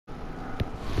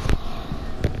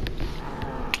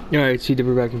Alright, C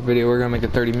we're back in the video. We're gonna make a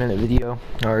 30-minute video.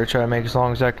 Or try to make as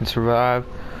long as I can survive.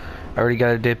 I already got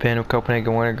a dip in of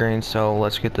Copenhagen wintergreen, so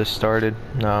let's get this started.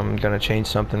 I'm gonna change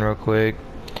something real quick.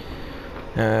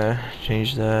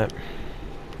 Change that.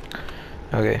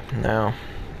 Okay, now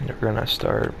we're gonna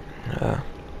start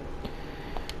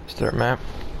map.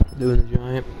 Doing the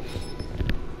giant.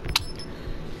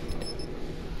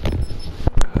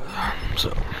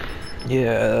 So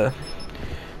yeah.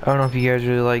 I don't know if you guys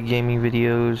really like gaming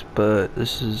videos, but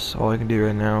this is all I can do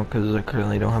right now because I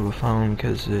currently don't have a phone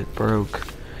because it broke.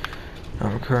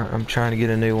 I'm trying to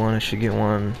get a new one. I should get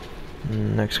one in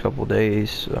the next couple days,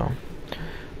 so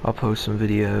I'll post some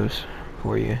videos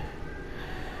for you.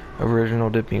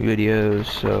 Original dipping videos,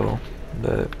 so,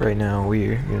 but right now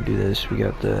we're gonna do this. We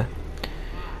got the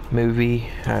movie.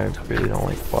 I really don't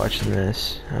like watching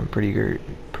this. I'm pretty good.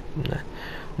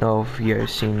 Know if you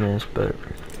guys seen this, but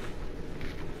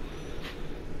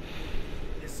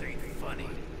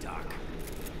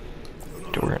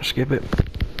we're gonna skip it.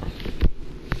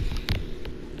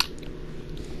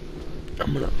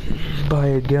 I'm gonna buy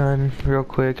a gun real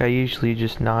quick. I usually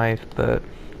just knife, but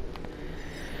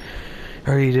I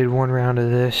already did one round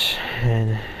of this,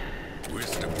 and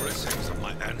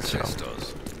so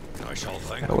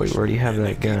that way we already have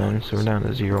that gun, so we're down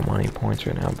to 0 money points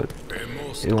right now, but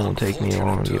it won't take me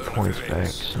long to get points back,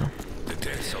 so.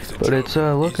 But it's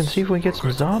look and see if we can get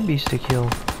some zombies to kill.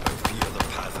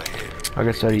 I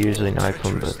guess I usually knife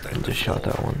them, but I just shot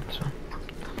that one, so.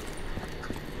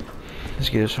 Let's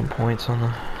get us some points on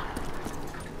the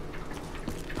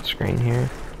screen here.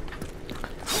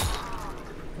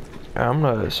 I'm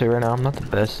gonna say right now, I'm not the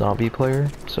best zombie player,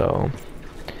 so.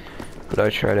 But I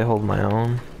try to hold my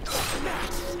own.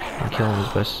 And kill them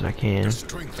as best as I can.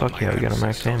 Fuck yeah, we got a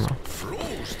max ammo.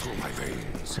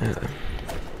 Yeah.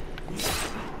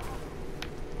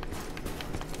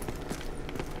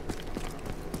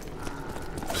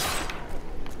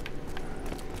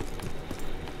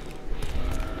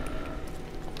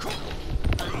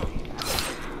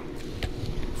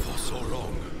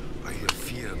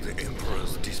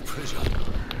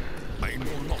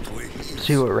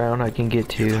 See what round I can get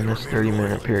to in this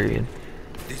 30-minute period.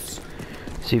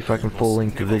 See if I can full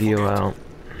length the video out.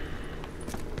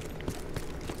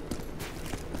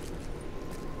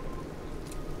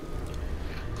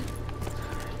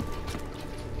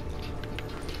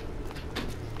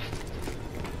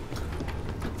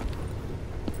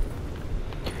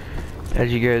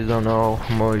 As you guys don't know,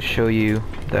 I'm always show you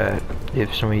that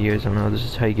if some of you guys don't know, this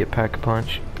is how you get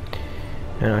Pack-a-Punch.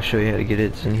 And I'll show you how to get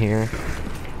it in here.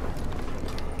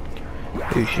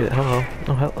 Oh shit, hello.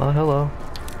 Oh, hello.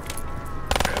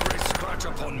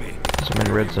 I'm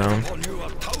in red zone.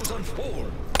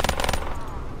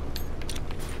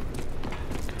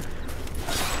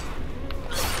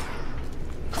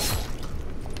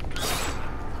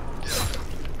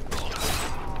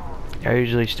 I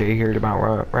usually stay here at about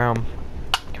around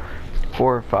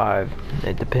 4 or 5.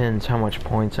 It depends how much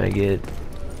points I get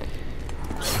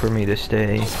for me to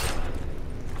stay.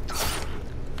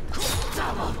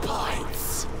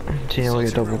 See, we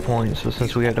get double points, so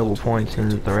since we got double points in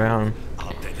the round,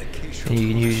 you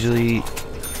can usually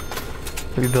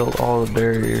rebuild all the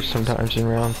barriers sometimes in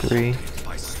round 3.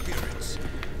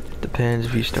 Depends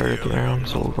if you start at the round,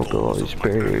 so we'll go build all these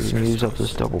barriers and use up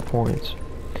this double points.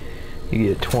 You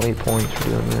get 20 points for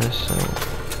doing this, so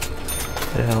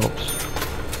it helps.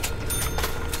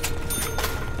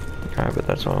 Alright, but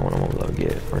that's all I'm able to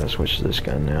get. We're gonna switch to this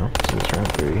gun now, since it's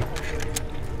round 3.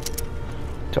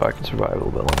 So I can survive a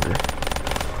little bit longer.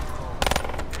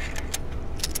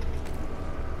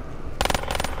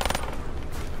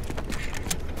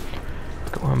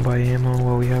 Go on buy ammo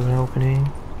while we have an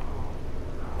opening.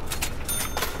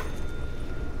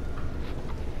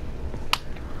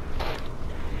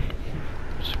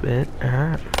 Spit,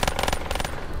 alright.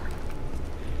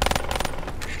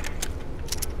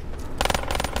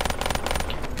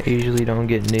 I usually don't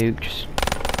get nukes.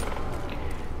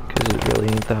 Because it really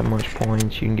ain't that much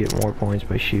points. You can get more points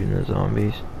by shooting the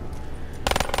zombies.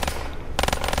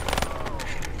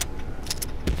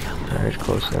 Alright, it's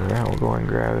close in there. We'll go and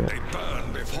grab it.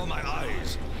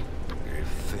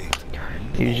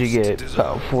 You usually get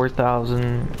about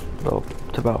 4,000 to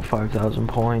about 5,000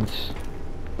 points.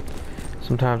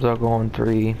 Sometimes I'll go on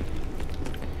 3.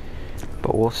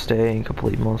 But we'll stay and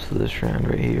complete most of this round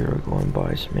right here. We'll go and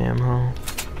buy some ammo.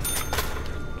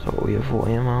 So we have full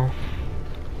ammo.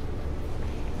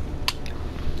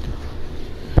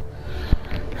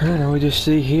 Alright, now we just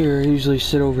see here. I usually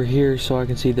sit over here so I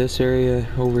can see this area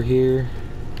over here.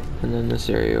 And then this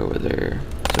area over there.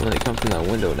 So when they come from that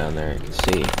window down there, I can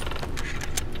see.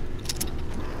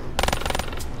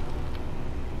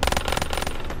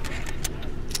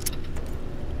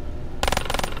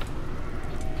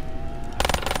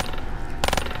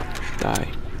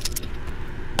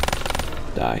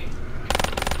 Die.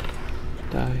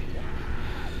 Die.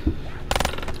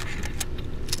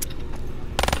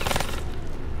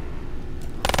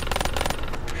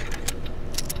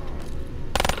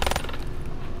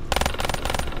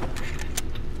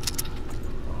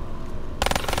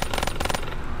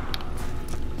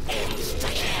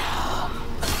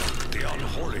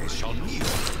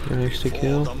 Next to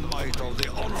kill. I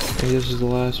think this is the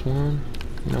last one.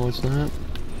 No, it's not.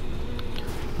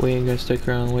 We ain't gonna stick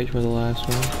around and wait for the last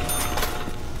one.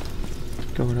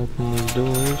 Go and open these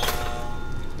doors.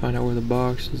 Find out where the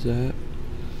box is at.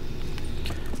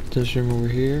 This room over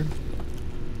here.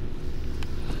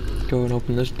 Go and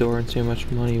open this door and see how much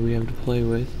money we have to play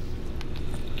with.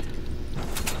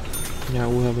 Now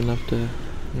we'll have enough to...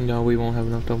 No, we won't have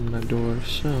enough to open that door,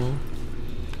 so...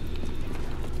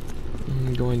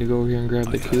 I'm going to go over here and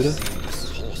grab the Cuda.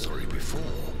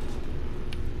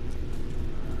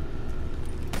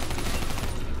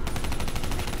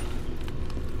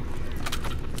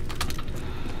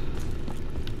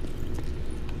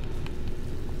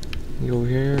 Go over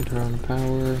here, turn on the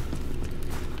power.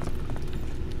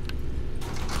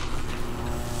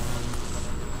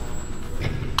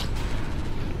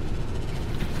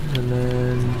 And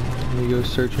then we go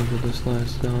searching for this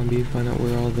last zombie, find out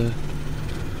where all the...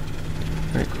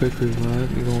 Alright, quick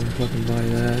revive, we go and fucking buy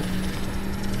that.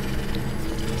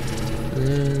 And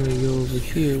then we go over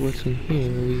here, what's in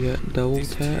here? We got double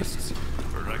tap.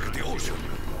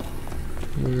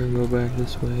 We're gonna go back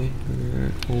this way.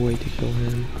 We'll wait to kill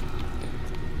him.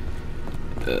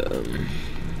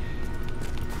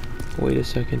 Wait a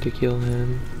second to kill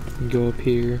him. And go up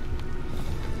here.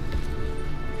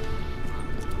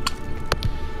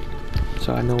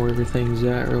 So I know where everything's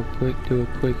at real quick. Do a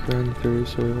quick run through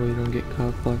so we don't get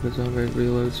cock blocked with zombie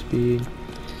reload speed.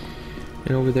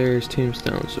 And over there is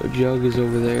Tombstone. So Jug is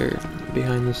over there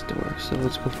behind this door. So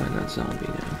let's go find that zombie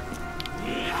now.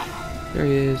 There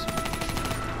he is.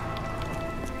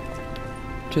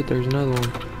 Shit, there's another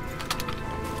one.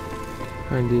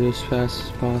 Trying to do this as fast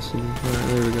as possible. Alright,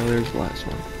 there we go. There's the last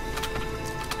one.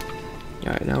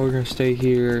 Alright, now we're gonna stay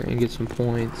here and get some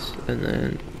points, and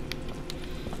then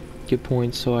get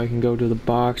points so I can go to the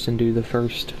box and do the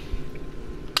first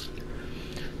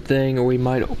thing, or we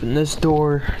might open this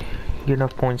door, get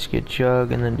enough points to get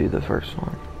Jug, and then do the first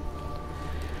one.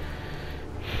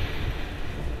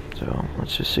 So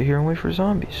let's just sit here and wait for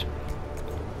zombies.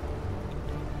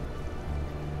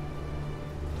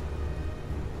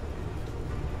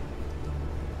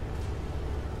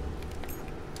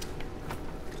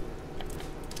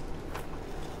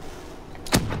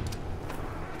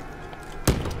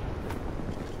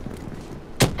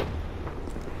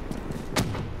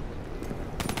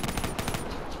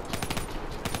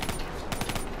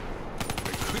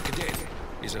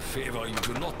 Is a favor you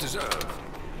do not deserve.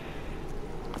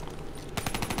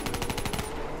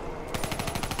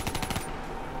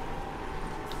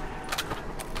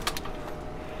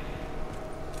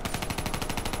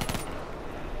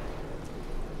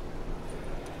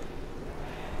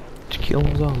 Just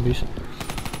killing zombies.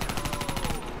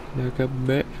 Back up a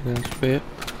bit, that's fit.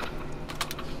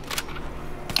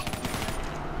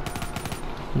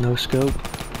 No scope.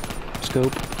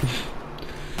 Scope.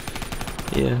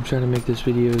 Yeah, I'm trying to make this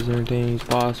video as entertaining as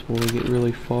possible to get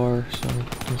really far, so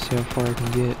let's see how far I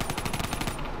can get.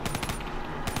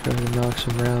 Try to knock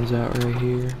some rounds out right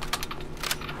here.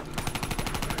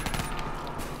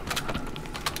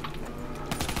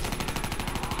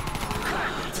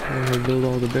 I'm gonna build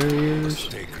all the barriers.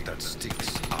 Stake that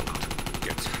sticks out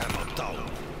gets hammered down.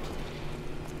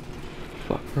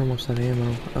 Fuck, we're almost out of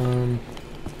ammo.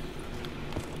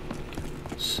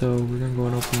 So we're gonna go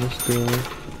and open this door.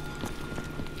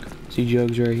 See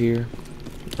Jugs right here.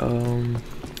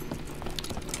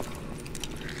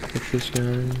 Pick this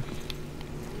gun.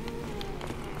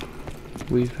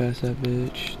 Weave past that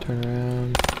bitch. Turn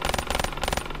around.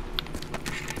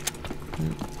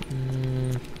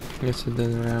 I guess it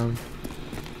doesn't around.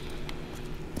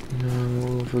 No,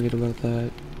 we'll forget about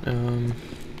that.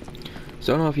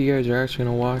 So I don't know if you guys are actually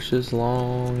gonna watch this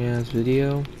long ass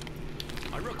video,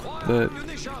 but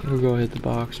we'll go hit the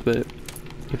box. But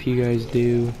if you guys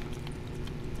do,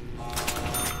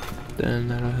 then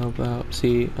that'll help out.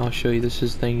 See, I'll show you. This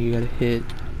is the thing you gotta hit.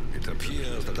 It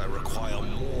appears that I require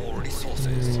more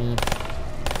resources.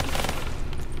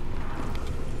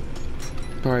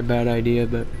 Probably a bad idea,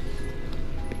 but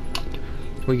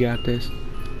we got this.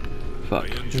 Fuck.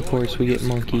 Of course, we get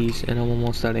monkeys, and I'm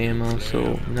almost out of ammo,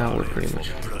 so now we're pretty much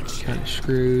kind of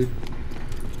screwed.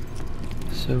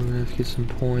 So we're gonna have to get some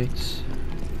points.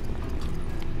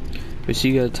 But see,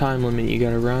 you got a time limit. You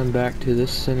gotta run back to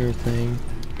this center thing.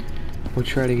 we'll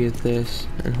try to get this,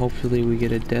 and hopefully we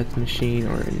get a death machine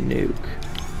or a nuke.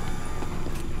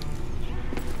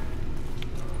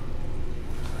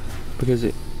 Because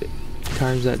it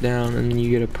times that down, and then you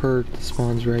get a perk that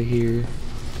spawns right here.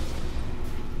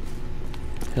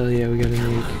 Hell yeah, we got a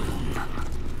nuke.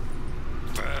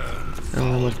 I don't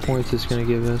know how much points it's gonna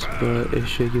give us, but it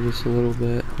should give us a little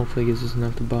bit. Hopefully it gives us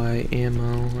enough to buy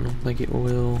ammo. I don't think it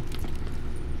will.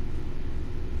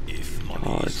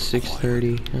 Oh, it's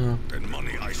 6:30. Oh.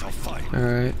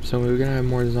 Alright, so we're gonna have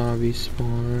more zombies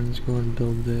spawn. Let's go ahead and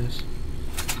build this.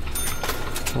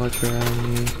 Watch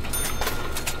around me.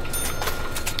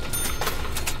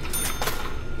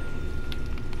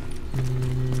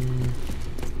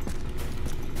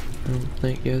 I don't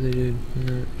think, yeah they did.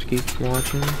 Alright, just keep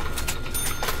watching.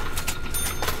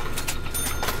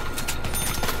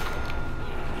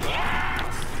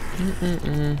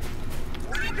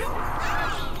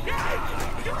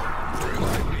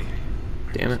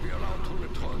 Damn it.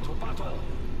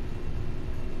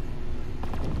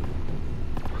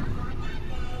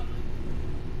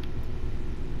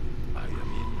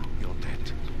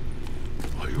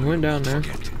 We went down there.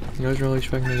 I was really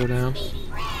expecting to go down.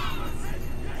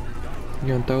 You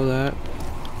gonna throw that?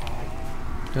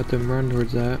 Got them run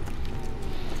towards that.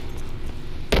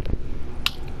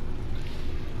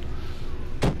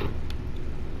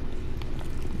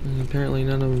 And apparently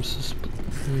none of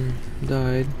them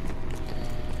died.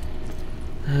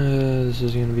 This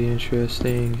is gonna be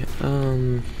interesting.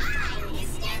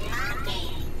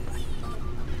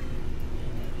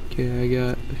 Okay, I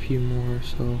got a few more,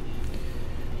 so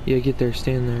yeah, get there,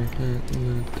 stand there. I'm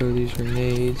gonna throw these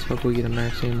grenades. Hopefully we get a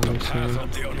max ammo soon.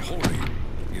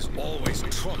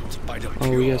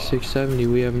 Oh, we got 670.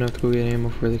 We have enough to go get ammo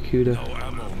for the Cuda.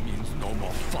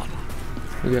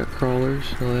 We got crawlers,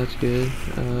 so that's good.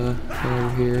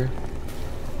 Over here.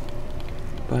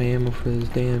 Buy ammo for this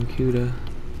damn Cuda.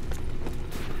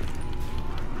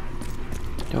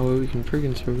 That way we can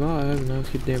freaking survive and not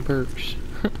get damn perks.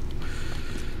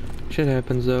 Shit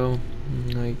happens though.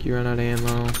 Like, you run out of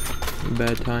ammo.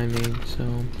 Bad timing,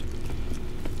 so.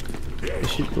 I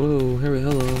should. Whoa,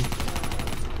 hello.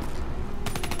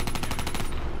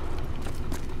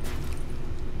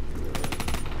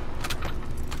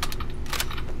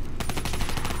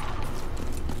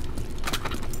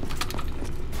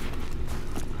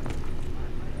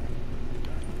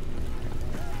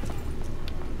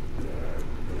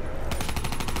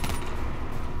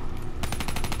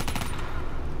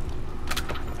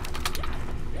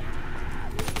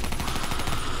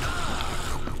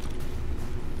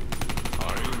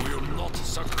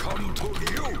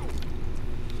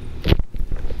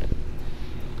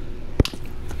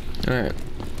 Alright.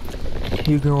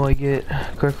 You can only get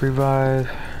quick revive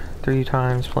 3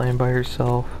 times playing by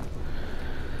yourself.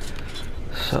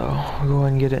 So, we'll go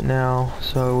ahead and get it now,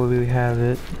 so we have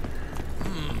it.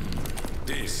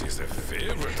 This is a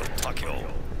favorite of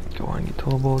Takio. Go ahead and get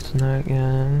 12 bullets in that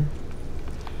again.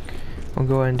 We'll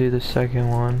go ahead and do the second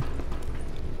one.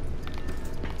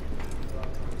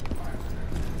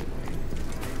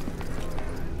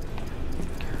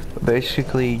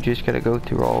 Basically, you just gotta go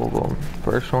through all of them.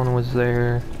 First one was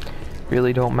there.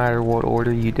 Really don't matter what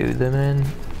order you do them in.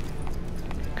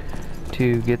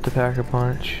 To get the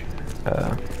pack-a-punch,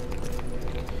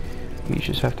 you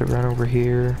just have to run over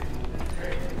here.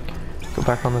 Go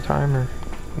back on the timer.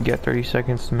 You got 30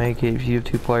 seconds to make it. If you have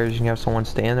 2 players, you can have someone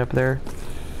stand up there.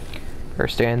 Or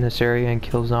stand in this area and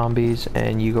kill zombies,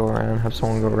 and you go around, have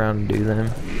someone go around and do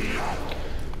them.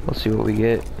 We'll see what we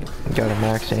get. We got a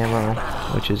max ammo,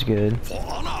 which is good.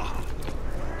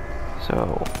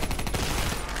 So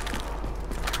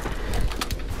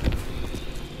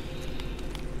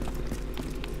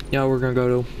yeah, we're gonna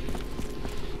go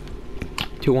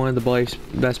to one of the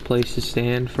best places to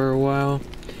stand for a while.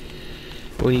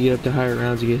 When you get up to higher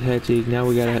rounds, you get hectic. Now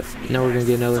we're gonna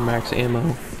get another max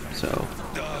ammo, so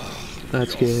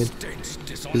that's good.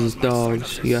 This is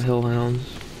dogs. You got hellhounds,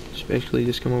 especially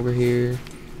just come over here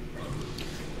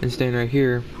and stand right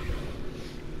here.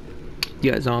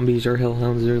 You got zombies or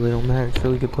hellhounds, they really don't matter. It's a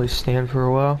really good place to stand for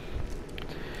a while.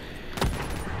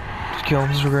 Just kill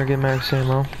them, so we're gonna get max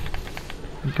ammo.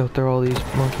 Go through all these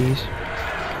monkeys.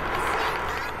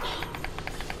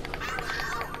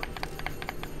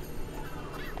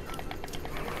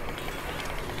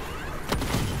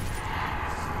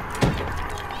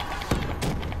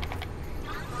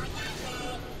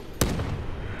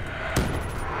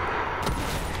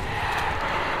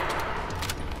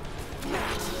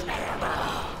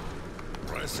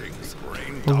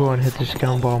 We'll go and hit this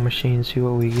gumball machine, see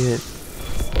what we get.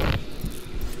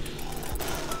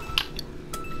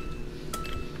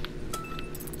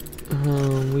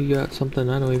 got something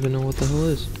I don't even know what the hell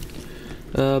is.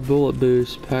 Bullet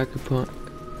boost, pack a punch.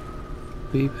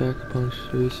 Pack a punch,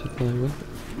 resupply weapon.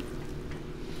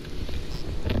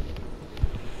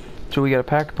 So we gotta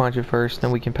pack a punch it first, then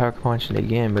we can pack a punch it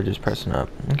again by just pressing up.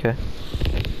 Okay.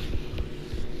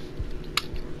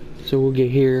 So we'll get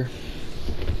here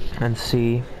and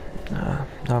see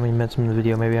how many minutes in the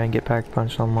video. Maybe I can get pack a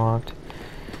punch unlocked.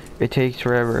 It takes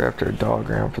forever after a dog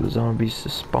round for the zombies to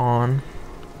spawn.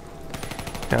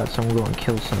 God, so I'm going to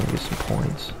kill some and get some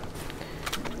points.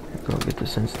 Go get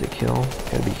this insta kill.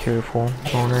 Gotta be careful.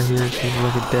 Going right here, this is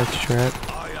like a death trap.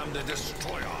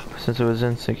 Since it was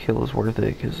instant kill, it's worth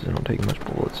it because it don't take much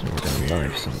bullets and we're gonna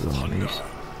knife some zombies.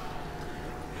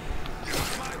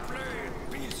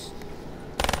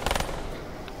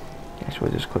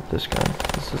 Actually, just clip this gun.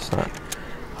 This is not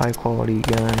high quality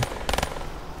gun.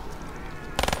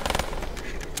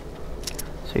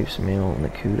 Save some ammo in the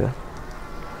Cuda.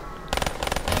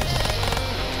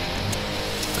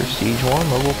 Prestige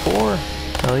 1, level 4.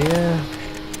 Hell yeah.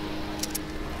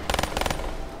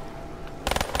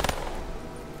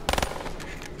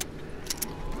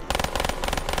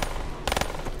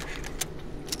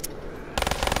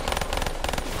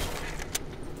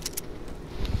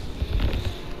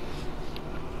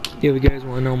 Yeah, if you guys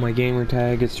want to know my gamer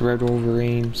tag, it's Red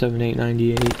Wolverine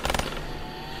 7898.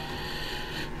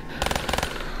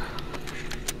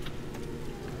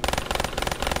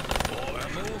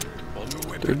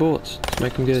 Three bullets. Let's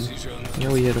make them good.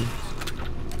 Yeah, we hit them.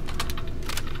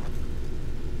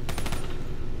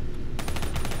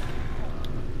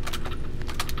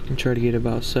 I'm trying to get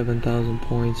about 7,000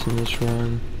 points in this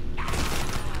run,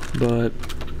 but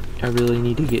I really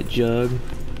need to get Jug.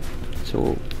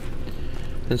 So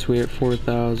since we're at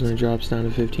 4,000, it drops down to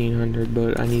 1,500.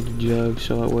 But I need to Jug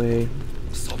so that way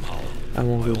I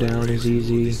won't go down as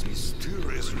easy.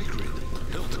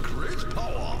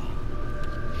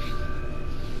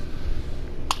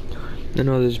 I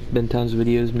know there's been tons of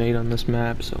videos made on this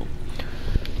map, so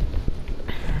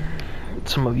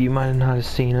some of you might not have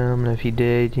seen them, and if you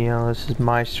did, you know, this is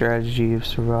my strategy of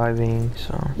surviving,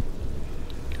 so.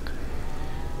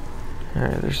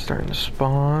 Alright, they're starting to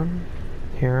spawn.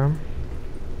 Hear them.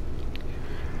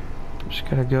 Just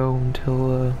gotta go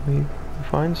until we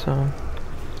find some.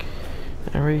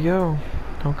 There we go.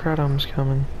 No Kratom's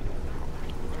coming.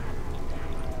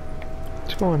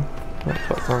 It's going. Oh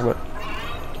fuck, wrong button.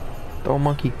 Throw a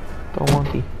monkey. Throw a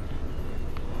monkey.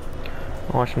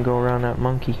 Watch him go around that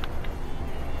monkey.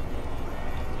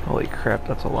 Holy crap,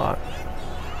 that's a lot.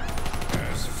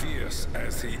 As fierce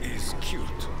as he is cute.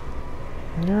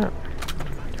 Yeah.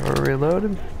 We're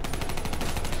reloaded.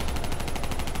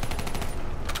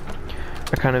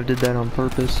 I kind of did that on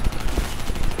purpose.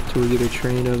 So we get a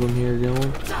train of them here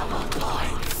going.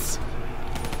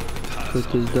 With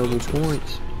his double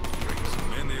points.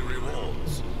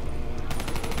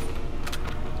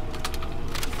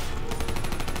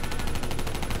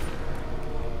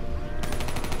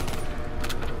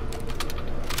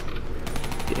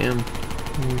 Damn,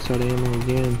 inside ammo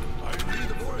again.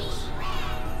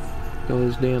 Go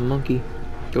this damn monkey.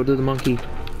 Go to the monkey.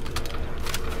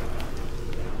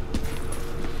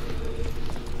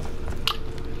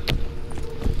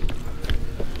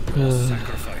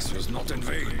 Sacrifice was not in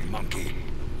vain, monkey.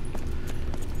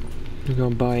 We're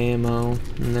gonna buy ammo,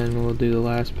 and then we'll do the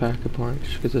last pack of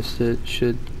punch, because I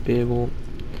should be able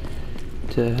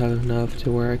to have enough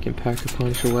to where I can pack a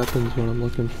punch of weapons when I'm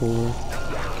looking for.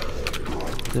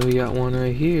 Then we got one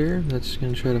right here that's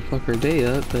gonna try to fuck our day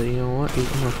up, but you know what? He's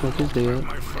gonna fuck his day up.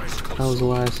 That was the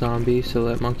last zombie, so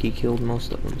that monkey killed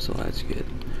most of them, so that's good.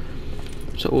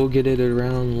 So we'll get it at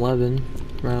around 11,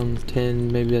 around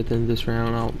 10, maybe at the end of this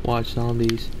round I'll watch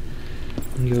zombies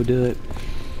and go do it.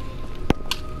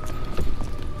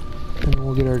 And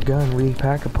we'll get our gun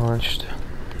re-pack-a-punched.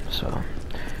 So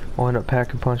we'll end up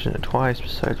pack-a-punching it twice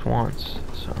besides once,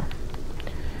 so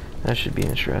that should be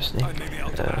interesting.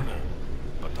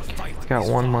 Got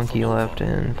one monkey left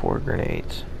and 4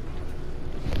 grenades.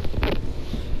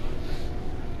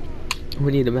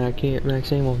 We need a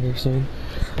max ammo here soon.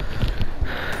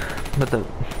 But the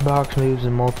box moves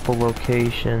in multiple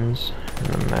locations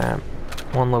in the map.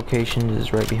 One location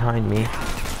is right behind me.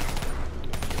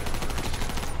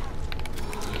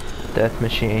 Death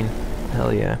machine.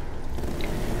 Hell yeah.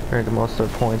 Earned the most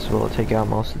of the points, so we'll take out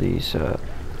most of these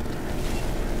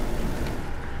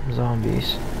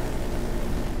zombies.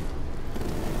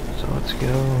 So let's go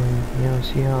and, you know,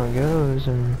 see how it goes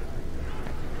and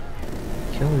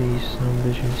kill these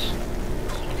bitches.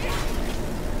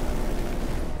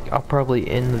 I'll probably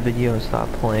end the video and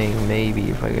stop playing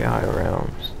maybe if I get high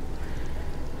rounds.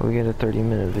 But we get a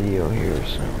 30-minute video here,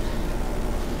 so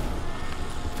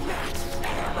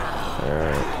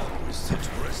Alright.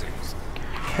 Such blessings.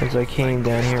 As I came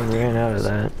down here and ran out of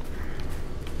that,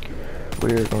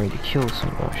 we're going to kill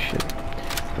some. Oh shit.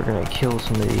 We're gonna kill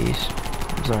some of these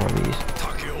zombies.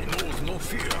 Takeo knows no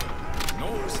fear,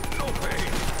 knows no pain.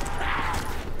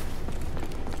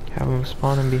 Have them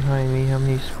spawning behind me. How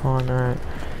many spawn? Alright.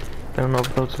 I don't know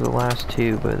if those are the last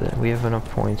two, but we have enough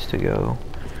points to go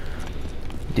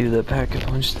do the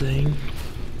pack-a-punch thing.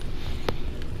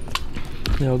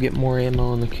 Then I'll get more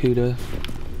ammo on the Cuda.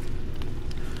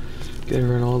 Gotta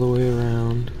run all the way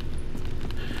around.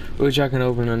 Which I can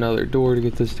open another door to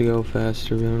get this to go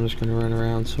faster, but I'm just gonna run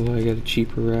around so I get a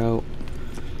cheaper route.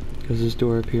 Because this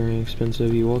door up here ain't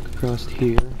expensive. You walk across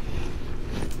here.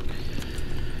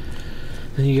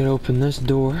 Then you gotta open this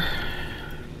door.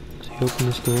 So you open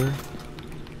this door.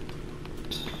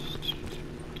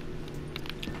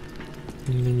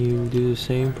 And then you do the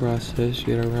same process.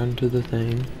 You gotta run to the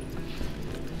thing.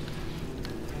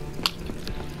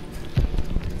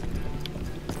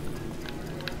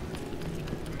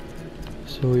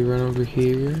 So we run over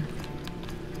here.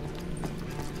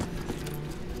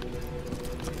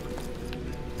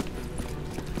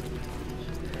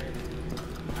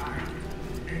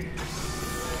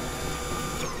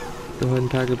 Go ahead and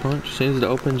pack a punch. As soon as it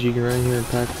opens, you can run here and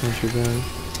pack a punch your gun.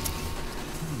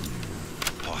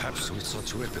 Perhaps with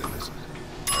such weapons,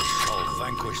 I shall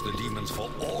vanquish the demons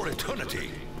for all eternity.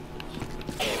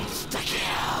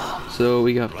 So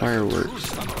we got fireworks.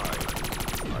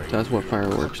 That's what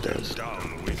fireworks does.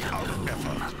 Down without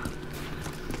effort.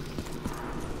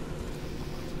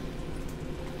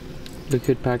 We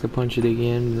could pack a punch it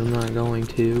again, but I'm not going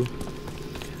to.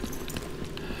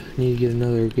 Need to get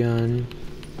another gun.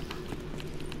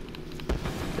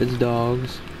 It's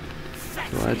dogs.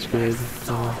 So that's good. We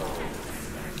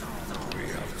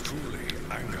have truly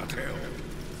angered hell.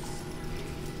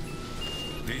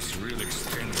 This will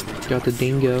extend the Got the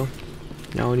dingo.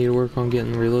 Now we need to work on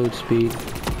getting reload speed.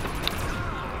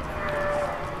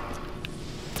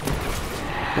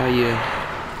 Bye, you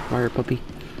fire puppy.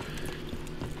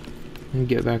 And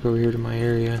get back over here to my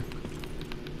area.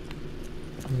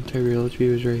 Type reload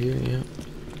speed was right here, yeah.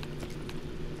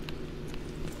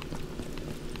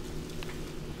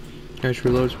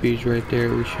 Actually, reload speed's right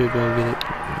there. We should be able to get it.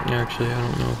 Actually, I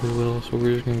don't know if we will, so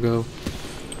we're just gonna go.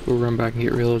 We'll run back and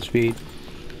get reload speed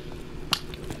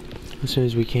as soon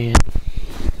as we can.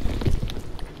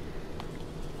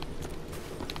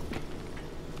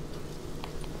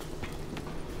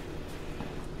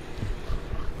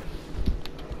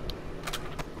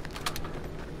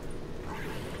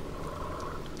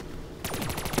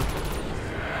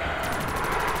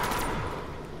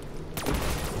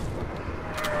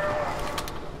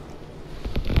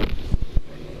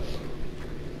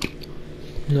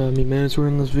 How many minutes we're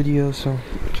in this video, so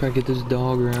try to get this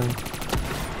dog round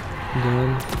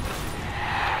done.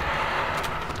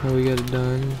 Oh, we got it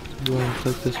done. Go ahead and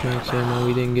click this max ammo.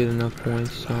 We didn't get enough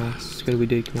points, so it's gotta be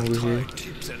did come over here.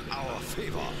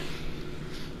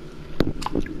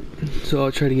 So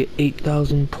I'll try to get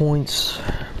 8,000 points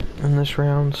in this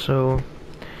round, so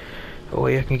that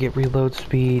way I can get reload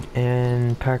speed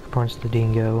and pack a punch the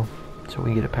dingo, so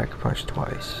we get a pack a punch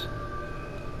twice.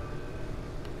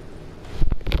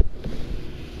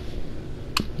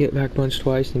 Get back punch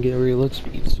twice and get reload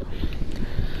speed. So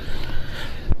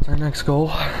that's our next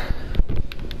goal.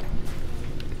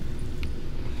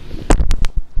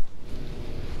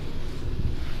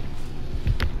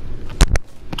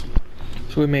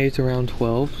 So we made it to round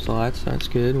 12, so that's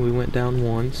good. We went down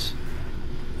once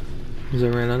because I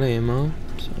ran out of ammo.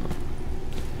 So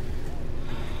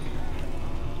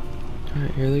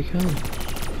alright, here they come.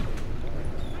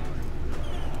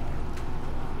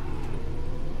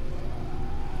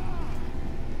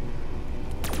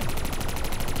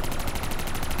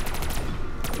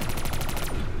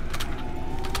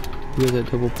 We get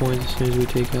that double points as soon as we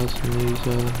take out some of these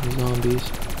zombies.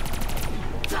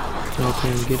 Oh,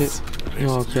 can I get it?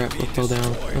 Oh crap, I fell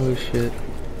down. Oh shit.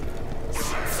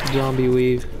 Zombie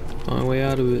weave. On my way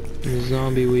out of it.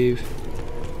 Zombie weave.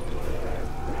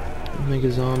 Make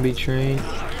a zombie train.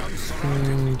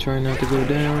 Try not to go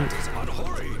down.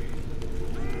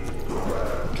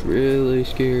 It's really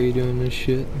scary doing this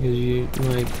shit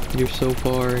because you're so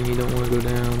far and you don't want to go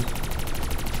down.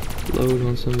 Load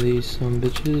on some of these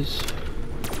bitches.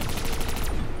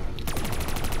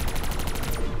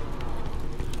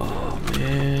 Oh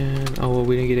man. Oh well,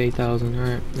 we didn't get 8,000.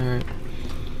 Alright.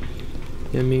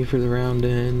 Get me for the round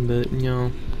end, but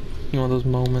you know those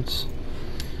moments.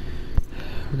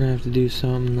 We're gonna have to do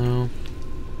something though.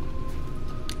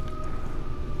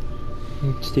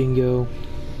 Let's dingo.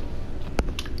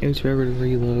 It takes forever to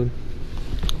reload.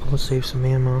 We'll save some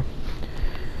ammo.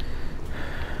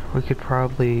 We could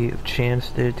probably have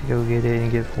chanced it to go get it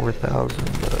and get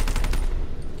 4,000, but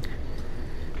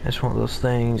it's one of those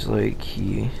things, like,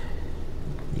 you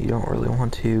don't really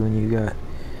want to when you got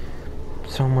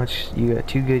so much, you got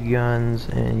 2 good guns,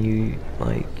 and you,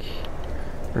 like,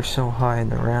 are so high in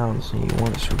the rounds, and you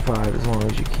want to survive as long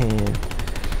as you can,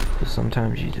 but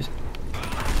sometimes you just...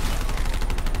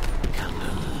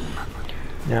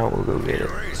 Now we'll go get it.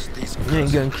 I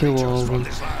ain't gonna kill all of them,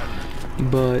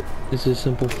 but it's a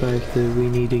simple fact that we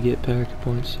need to get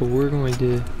Pack-a-Punch, so we're going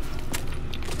to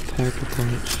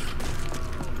Pack-a-Punch.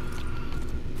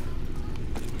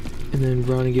 And then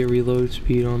run and get reload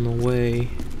speed on the way.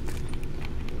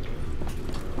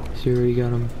 So you already got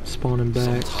them spawning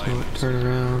back, so turn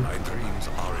around.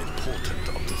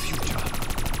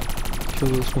 Kill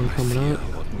this one coming up.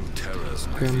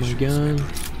 Grab my gun.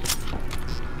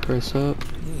 Press up.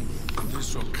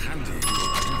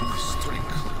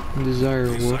 Desire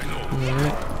wolf.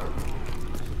 Alright.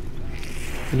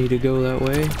 I need to go that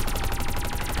way.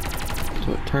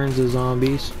 So it turns the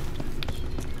zombies.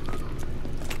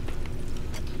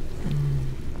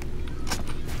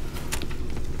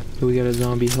 So we got a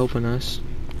zombie helping us.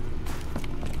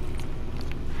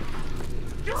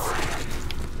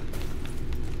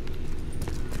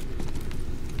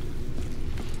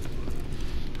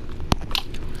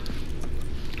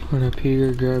 Run up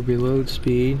here, grab reload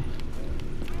speed.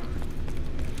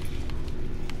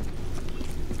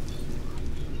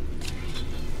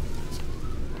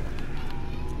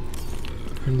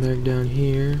 Run back down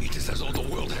here. It is as though the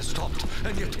world has stopped,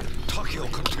 and yet Tokyo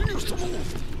continues to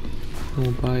move.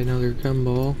 We'll buy another gun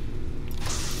ball.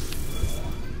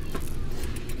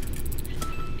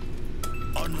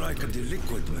 Unlike the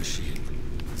liquid machine,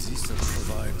 this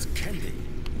provides candy.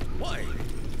 Why?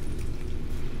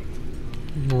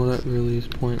 Well, that really is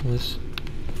pointless.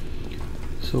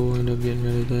 So we'll end up getting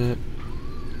rid of that.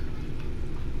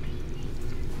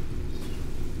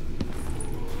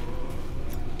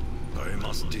 I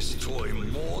must destroy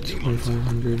more demons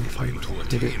 2,500. if I am to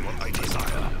attain what I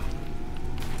desire.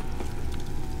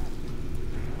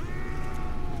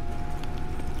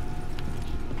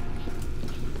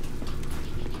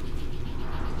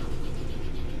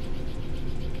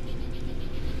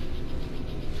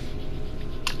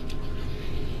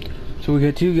 So we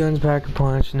got 2 guns,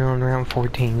 Pack-a-Punch, now in round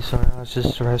 14, so now it's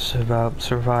just the rest about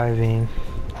surviving.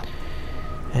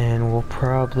 And we'll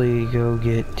probably go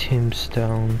get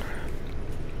Tombstone.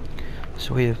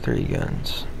 So we have 3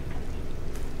 guns.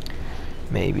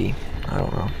 Maybe. I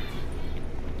don't know.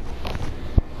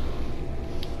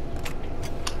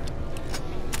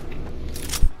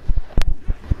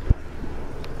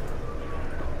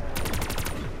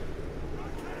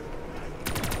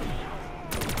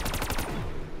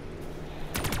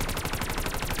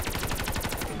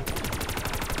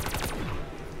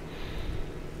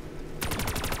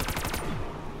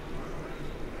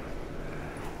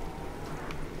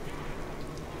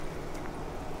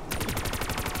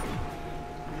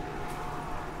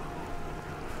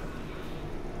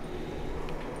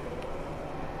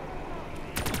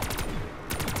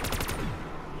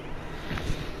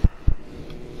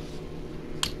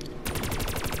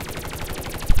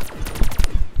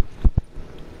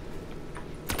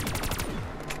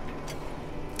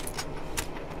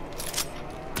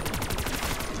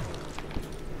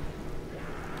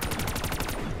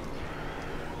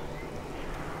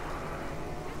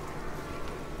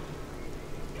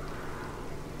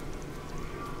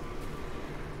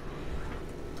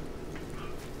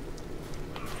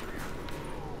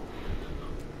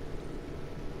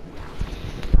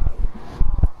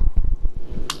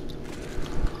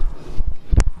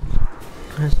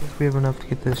 I think we have enough to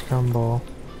get this gun ball.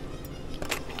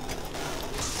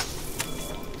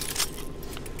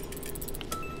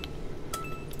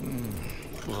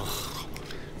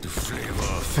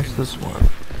 What's this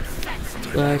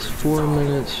one? Last 4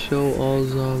 minutes, show all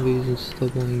zombies and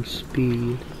stumbling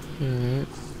speed. Alright.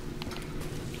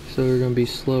 So they're gonna be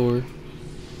slower.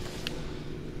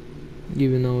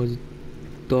 Even though it's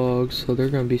dogs, so they're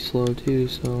gonna be slow too,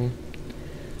 so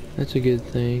that's a good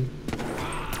thing.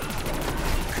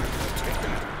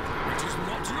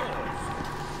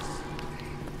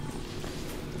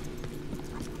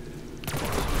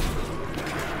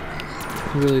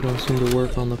 Really don't seem to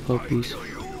work on the puppies.